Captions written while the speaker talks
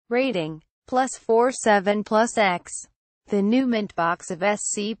Rating, +47 plus X. The new mint box of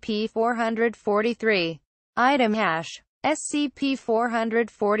SCP-443. Item hash,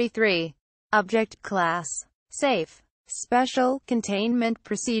 SCP-443. Object class, safe. Special containment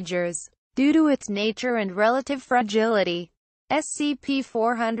procedures. Due to its nature and relative fragility,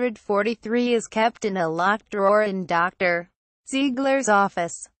 SCP-443 is kept in a locked drawer in Dr. Ziegler's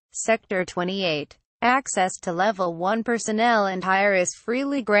office, Sector 28. Access to Level 1 personnel and higher is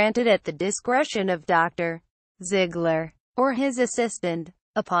freely granted at the discretion of Dr. Ziegler, or his assistant,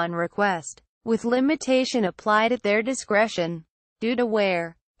 upon request, with limitation applied at their discretion. Due to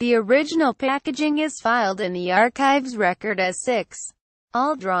wear, the original packaging is filed in the archives record as 6.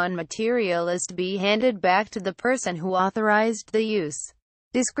 All drawn material is to be handed back to the person who authorized the use.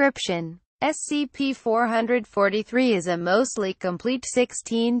 Description: SCP-443 is a mostly complete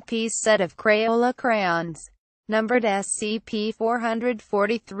 16-piece set of Crayola crayons, numbered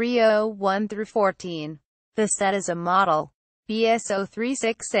SCP-443-01-14. The set is a model,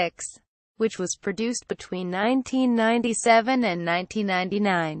 BS-0366, which was produced between 1997 and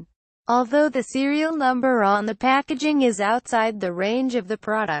 1999. Although the serial number on the packaging is outside the range of the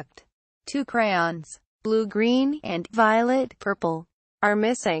product, 2 crayons, blue-green and violet-purple, are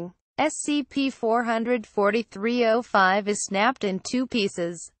missing. SCP-443-05 is snapped in 2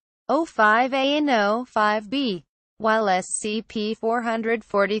 pieces, 05A and 05B, while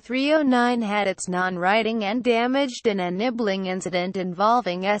SCP-443-09 had its non-writing end damaged in a nibbling incident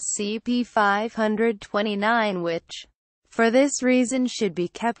involving SCP-529, which, for this reason, should be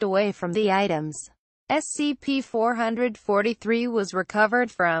kept away from the items. SCP-443 was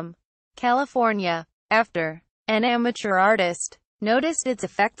recovered from California after an amateur artist noticed its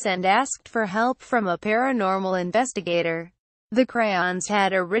effects and asked for help from a paranormal investigator. The crayons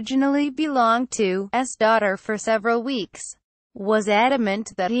had originally belonged to S. daughter for several weeks, was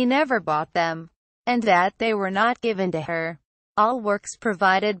adamant that he never bought them, and that they were not given to her. All works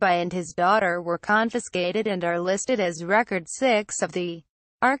provided by and his daughter were confiscated and are listed as Record 6 of the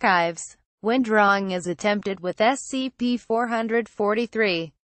archives. When drawing is attempted with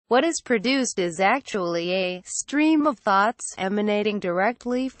SCP-443, what is produced is actually a stream of thoughts emanating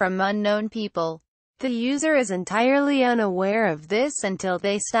directly from unknown people. The user is entirely unaware of this until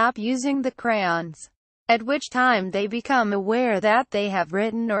they stop using the crayons, at which time they become aware that they have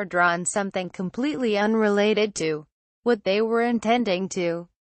written or drawn something completely unrelated to what they were intending to.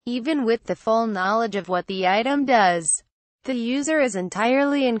 Even with the full knowledge of what the item does, the user is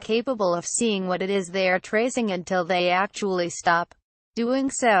entirely incapable of seeing what it is they are tracing until they actually stop doing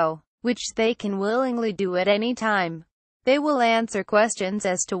so, which they can willingly do at any time. They will answer questions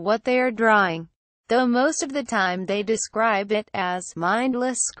as to what they are drawing, though most of the time they describe it as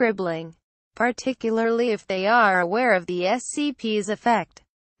mindless scribbling, particularly if they are aware of the SCP's effect.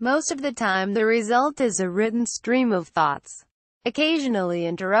 Most of the time the result is a written stream of thoughts, occasionally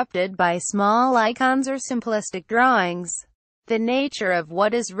interrupted by small icons or simplistic drawings. The nature of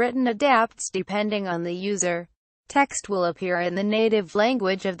what is written adapts depending on the user. Text will appear in the native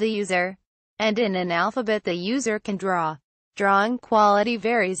language of the user, and in an alphabet the user can draw. Drawing quality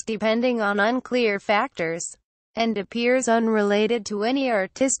varies depending on unclear factors, and appears unrelated to any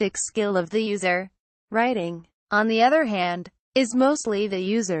artistic skill of the user. Writing, on the other hand, is mostly the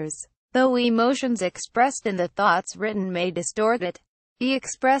user's, though emotions expressed in the thoughts written may distort it. The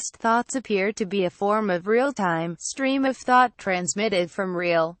expressed thoughts appear to be a form of real-time stream of thought transmitted from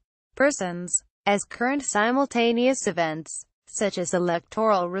real persons, as current simultaneous events, such as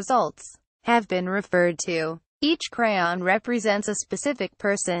electoral results, have been referred to. Each crayon represents a specific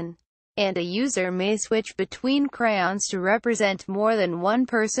person, and a user may switch between crayons to represent more than one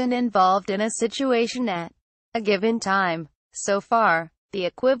person involved in a situation at a given time. So far, the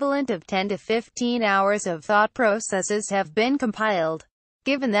equivalent of 10 to 15 hours of thought processes have been compiled.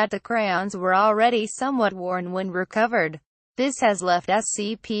 Given that the crayons were already somewhat worn when recovered, this has left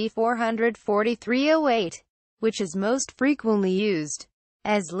SCP-443-08, which is most frequently used,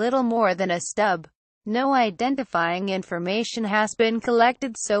 as little more than a stub. No identifying information has been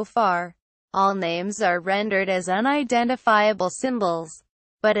collected so far. All names are rendered as unidentifiable symbols,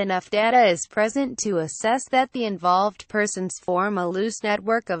 but enough data is present to assess that the involved persons form a loose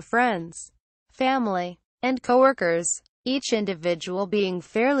network of friends, family, and coworkers, each individual being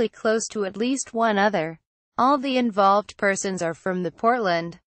fairly close to at least one other. All the involved persons are from the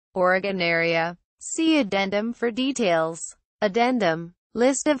Portland, Oregon area. See addendum for details. Addendum.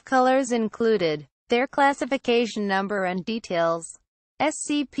 List of colors included, their classification number and details.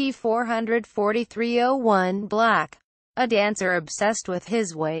 SCP-443-01 Black. A dancer obsessed with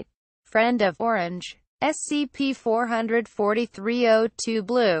his white friend of orange. SCP-443-02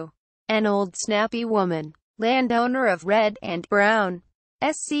 Blue. An old snappy woman. Landowner of red and brown.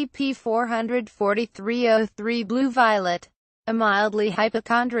 SCP-443-03 Blue-Violet. A mildly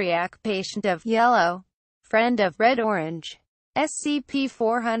hypochondriac patient of yellow. Friend of red-orange.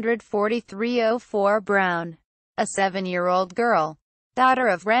 SCP-443-04 Brown. A 7-year-old girl. Daughter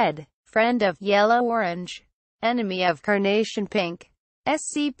of red. Friend of yellow-orange. Enemy of carnation pink.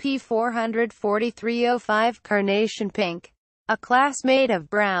 SCP-443-05 Carnation Pink. A classmate of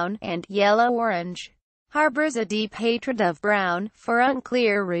brown and yellow-orange. Harbors a deep hatred of brown, for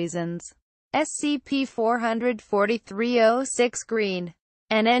unclear reasons. SCP-443-06 Green.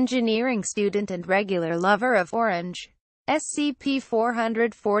 An engineering student and regular lover of orange.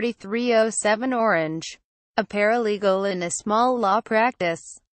 SCP-443-07 Orange. A paralegal in a small law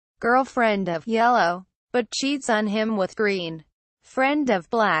practice. Girlfriend of yellow, but cheats on him with green. Friend of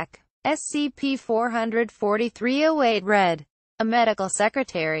black. SCP-443-08 Red. A medical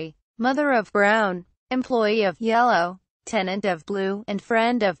secretary. Mother of brown. Employee of yellow. Tenant of blue, and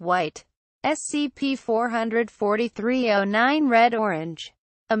friend of white. SCP-443-09 Red-Orange.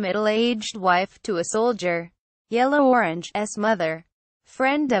 A middle-aged wife to a soldier. Yellow-Orange's mother.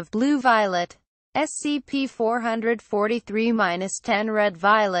 Friend of Blue-Violet. SCP-443-10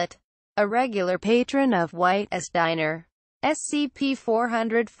 Red-Violet. A regular patron of White's Diner.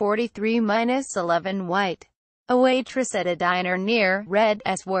 SCP-443-11 White. A waitress at a diner near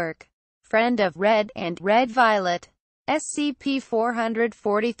Red's work. Friend of Red and Red-Violet.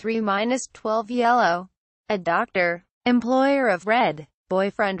 SCP-443-12 Yellow. A doctor. Employer of Red.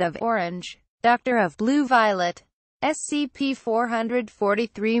 Boyfriend of Orange. Doctor of Blue-Violet.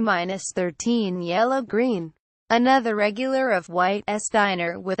 SCP-443-13 Yellow-Green. Another regular of White's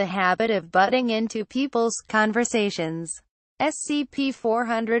Diner with a habit of butting into people's conversations.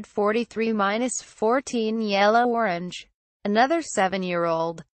 SCP-443-14 Yellow-Orange. Another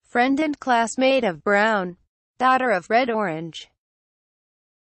 7-year-old. Friend and classmate of Brown. Daughter of Red-Orange.